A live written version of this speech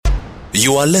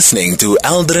You are listening to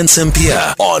Aldrin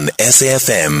Sampear on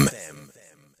SAFM.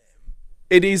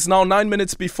 It is now 9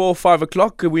 minutes before 5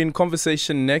 o'clock. We're in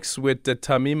conversation next with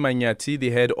Thami Manyathi,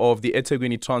 the head of the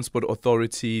eThekwini Transport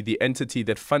Authority, the entity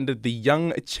that funded the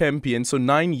Young Champions. So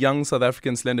 9 young South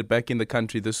Africans landed back in the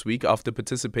country this week after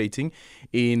participating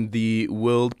in the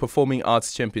World Performing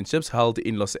Arts Championships held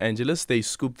in Los Angeles. They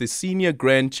scooped the Senior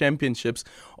Grand Championships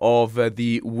of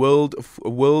the World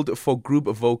for Group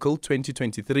Vocal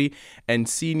 2023 and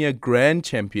Senior Grand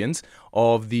Champions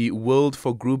of the World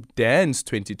for Group Dance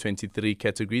 2023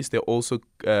 categories. They also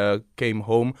came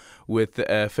home with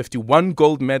 51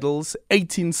 gold medals,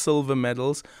 18 silver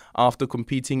medals after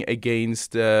competing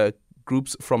against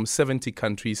groups from 70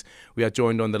 countries. We are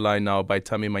joined on the line now by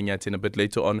Thami Manyathi, and a bit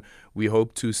later on we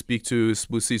hope to speak to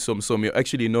Sibusiso Msomi.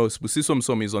 Actually, no, Sibusiso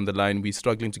Msomi is on the line. We're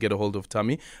struggling to get a hold of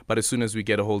Thami, but as soon as we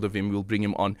get a hold of him, we'll bring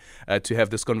him on to have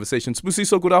this conversation.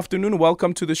 Sibusiso, good afternoon.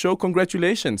 Welcome to the show.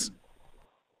 Congratulations.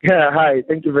 Yeah, hi.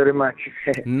 Thank you very much.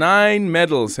 9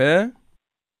 medals, eh?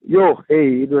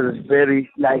 It was very,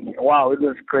 wow, it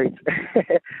was great.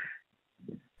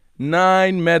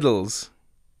 9 medals.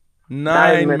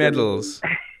 9 medals.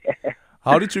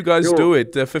 How did you guys do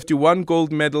it? 51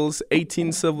 gold medals,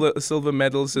 18 silver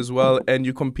medals as well, and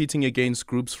you're competing against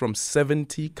groups from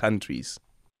 70 countries.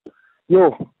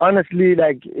 Honestly,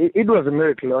 it was a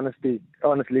miracle, honestly,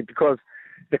 because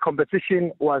the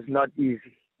competition was not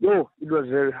easy. It was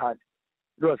very hard.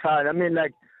 It was hard. I mean,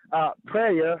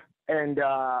 prayer and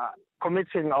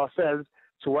committing ourselves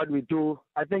to what we do,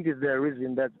 I think is the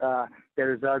reason that the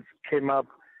results came up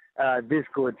this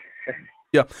good.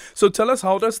 Yeah. So tell us,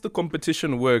 how does the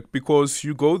competition work? Because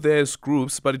you go there as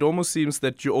groups, but it almost seems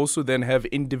that you also then have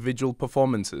individual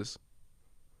performances.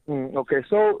 Okay.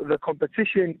 So the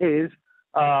competition is,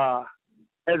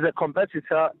 as a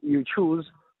competitor, you choose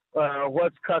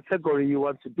what category you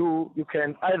want to do. You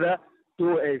can either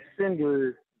do a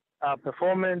single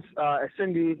performance, a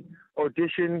single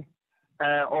audition,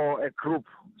 or a group.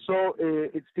 So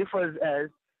it differs as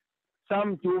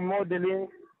some do modeling,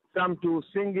 some do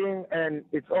singing, and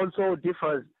it also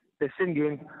differs the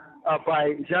singing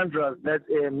by genres. That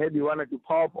maybe you want to do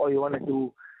pop or you want to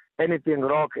do anything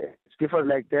rock. It's different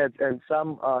like that, and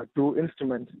some do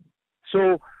instruments.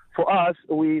 So for us,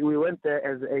 we went there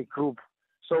as a group.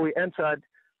 So we entered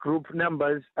group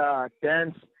numbers,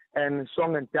 dance and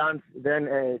song and dance, then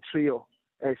a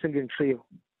singing trio.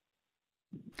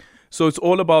 So it's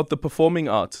all about the performing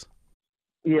arts?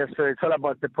 Yes, so it's all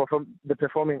about the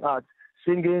performing arts,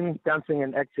 singing, dancing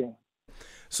and acting.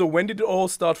 So when did it all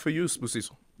start for you,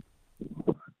 Sibusiso?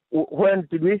 When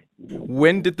did we?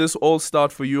 When did this all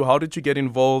start for you? How did you get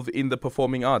involved in the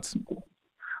performing arts?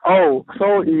 So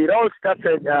it all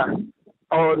started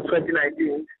on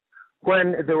 2019.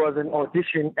 When there was an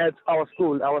audition at our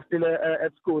school. I was still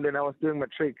at school and I was doing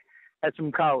matric at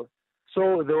Mkau.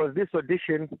 So there was this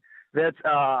audition that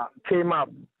came up.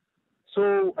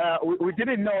 So we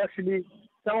didn't know, actually.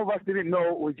 Some of us didn't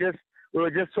know. We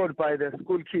were just told by the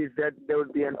school kids that there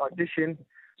would be an audition.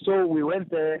 So we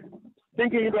went there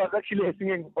thinking it was actually a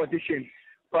singing audition,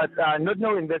 but not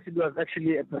knowing that it was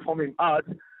actually a performing art.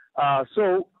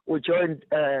 So we joined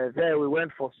there. We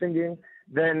went for singing.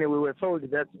 Then we were told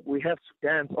that we have to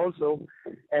dance also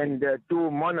and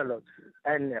do monologues.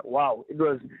 And wow, it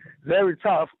was very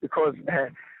tough because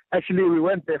actually we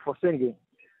went there for singing.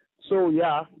 So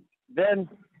yeah, then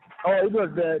it was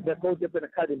the Coach Open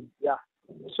Academy. Yeah.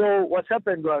 So what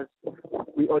happened was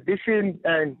we auditioned,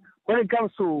 and when it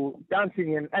comes to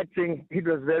dancing and acting, it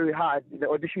was very hard. The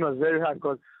audition was very hard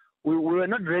because we were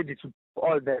not ready to do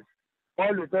all that.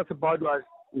 All we thought about was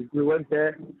we went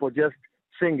there for just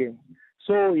singing.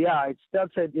 So yeah, it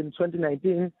started in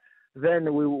 2019.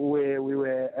 Then we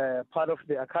were part of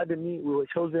the academy. We were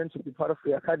chosen to be part of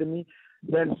the academy.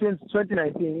 Then since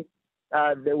 2019,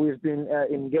 we've been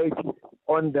engaged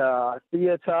on the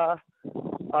theater,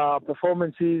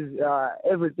 performances,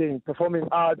 everything, performing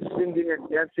arts, singing and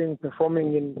dancing,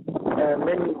 performing in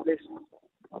many places.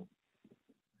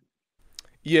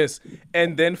 Yes,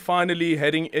 and then finally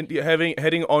heading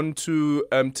on to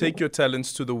take your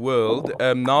talents to the world.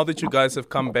 Now that you guys have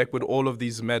come back with all of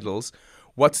these medals,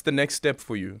 what's the next step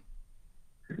for you?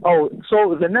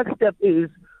 So the next step is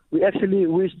we actually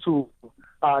wish to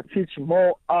teach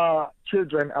more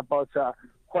children about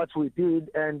what we did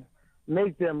and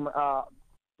make them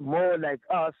more like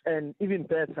us and even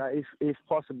better if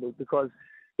possible, because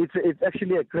it's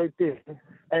actually a great thing,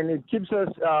 and it keeps us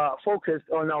focused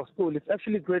on our school. It's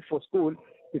actually great for school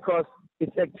because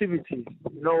it's activity.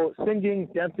 Singing,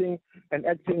 dancing, and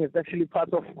acting is actually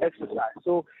part of exercise.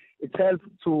 So it helps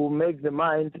to make the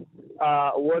mind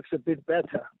works a bit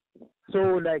better.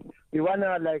 So like we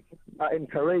wanna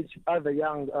encourage other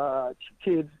young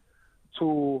kids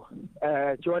to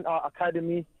join our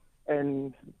academy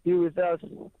and be with us.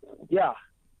 Yeah,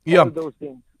 Yeah. all those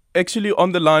things. Actually,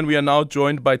 on the line, we are now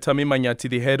joined by Thami Manyathi,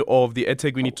 the head of the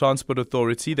eThekwini Transport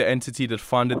Authority, the entity that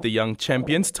funded the Young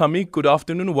Champions. Thami, good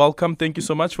afternoon. Welcome. Thank you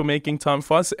so much for making time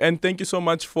for us. And thank you so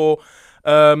much for,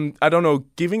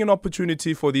 giving an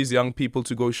opportunity for these young people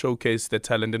to go showcase their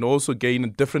talent and also gain a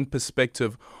different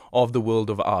perspective of the world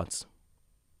of arts.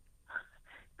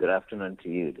 Good afternoon to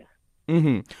you.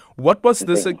 Mm-hmm. What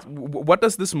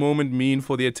does this moment mean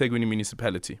for the eThekwini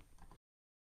municipality?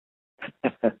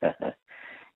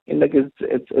 Look,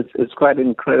 it's quite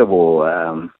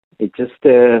incredible. It just,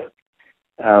 I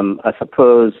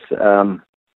suppose,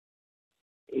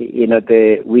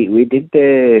 we did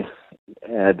the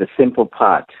simple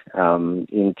part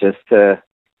in just,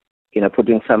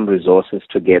 putting some resources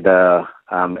together,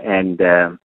 and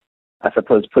I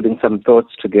suppose putting some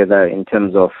thoughts together in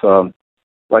terms of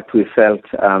what we felt,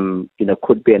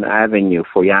 could be an avenue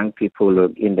for young people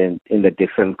in the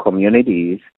different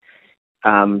communities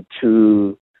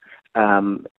to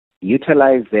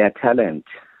utilize their talent,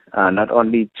 not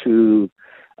only to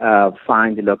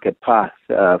find a path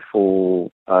for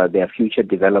their future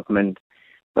development,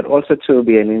 but also to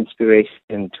be an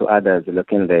inspiration to others in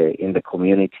the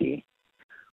community.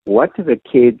 What the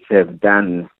kids have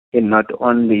done in not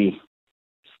only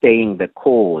staying the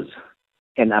cause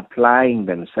and applying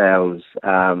themselves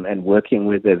and working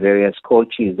with the various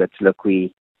coaches that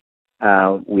we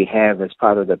have as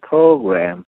part of the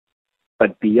program,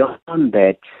 but beyond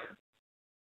that,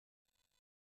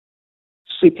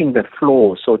 sweeping the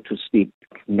floor, so to speak,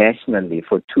 nationally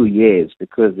for 2 years,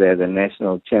 because they're the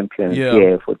national champions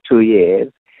here for 2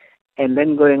 years, and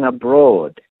then going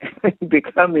abroad,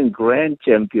 becoming grand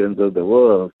champions of the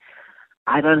world.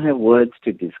 I don't have words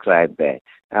to describe that.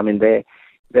 I mean, they've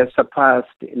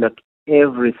surpassed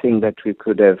everything that we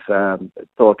could have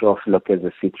thought of as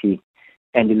a city.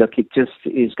 And it just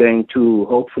is going to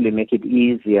hopefully make it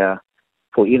easier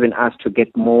for even us to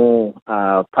get more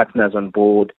partners on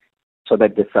board, so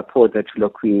that the support that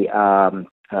we are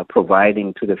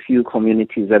providing to the few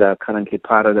communities that are currently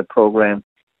part of the program,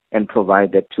 and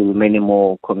provide that to many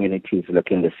more communities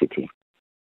in the city.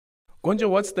 Gonja,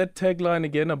 what's that tagline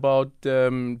again about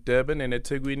Durban and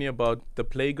eThekwini, about the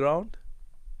playground?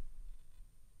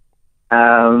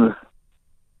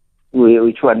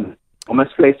 Which one?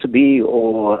 Almost place to be,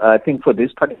 or I think for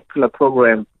this particular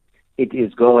program, it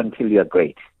is go until you're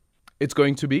great. It's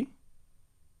going to be?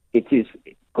 It is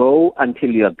go until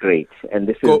you're great, and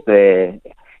this is the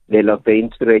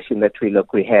inspiration that we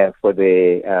have for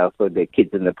the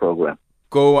kids in the program.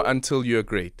 Go until you're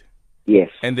great.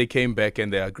 Yes. And they came back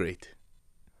and they are great.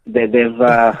 They've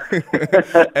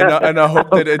and I hope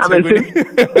that it's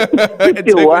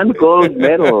 51 gold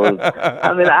medals.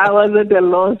 I mean, I wasn't at a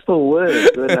loss for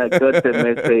words when I got the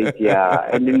message. Yeah,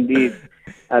 and indeed,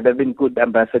 they've been good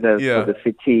ambassadors for the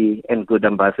city and good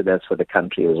ambassadors for the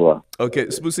country as well. Okay,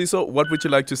 Sibusiso, what would you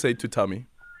like to say to Thami?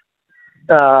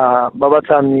 Baba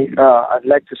Thami, I'd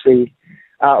like to say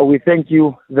we thank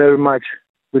you very much.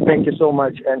 We thank you so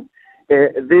much, and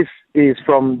this is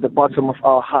from the bottom of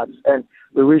our hearts, and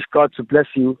we wish God to bless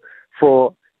you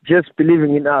for just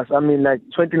believing in us. I mean,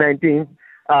 2019,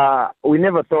 we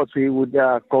never thought we would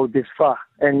go this far,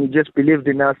 and you just believed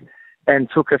in us and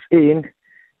took us in.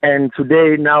 And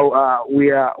today, now,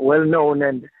 we are well known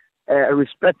and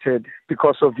respected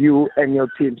because of you and your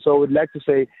team. So we'd like to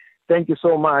say thank you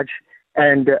so much,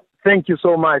 and thank you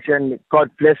so much, and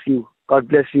God bless you. God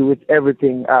bless you with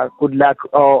everything. Good luck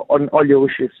on all your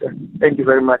wishes. Thank you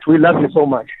very much. We love you so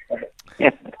much.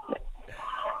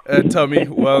 Thami,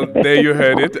 well, there you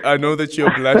heard it. I know that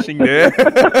you're blushing there.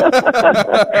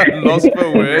 Lost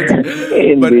for words.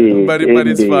 But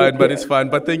it's fine. But it's fine.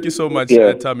 But thank you so much,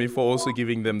 Thami, for also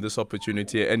giving them this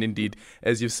opportunity. And indeed,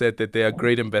 as you said, that they are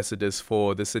great ambassadors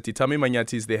for the city. Thami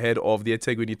Manyathi is the head of the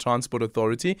eThekwini Transport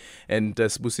Authority, and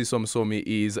Sibusiso Msomi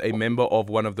is a member of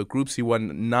one of the groups. He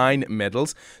won 9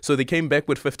 medals. So they came back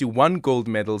with 51 gold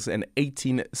medals and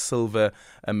 18 silver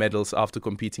medals after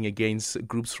competing against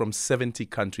groups from 70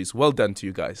 countries. Well done to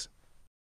you guys.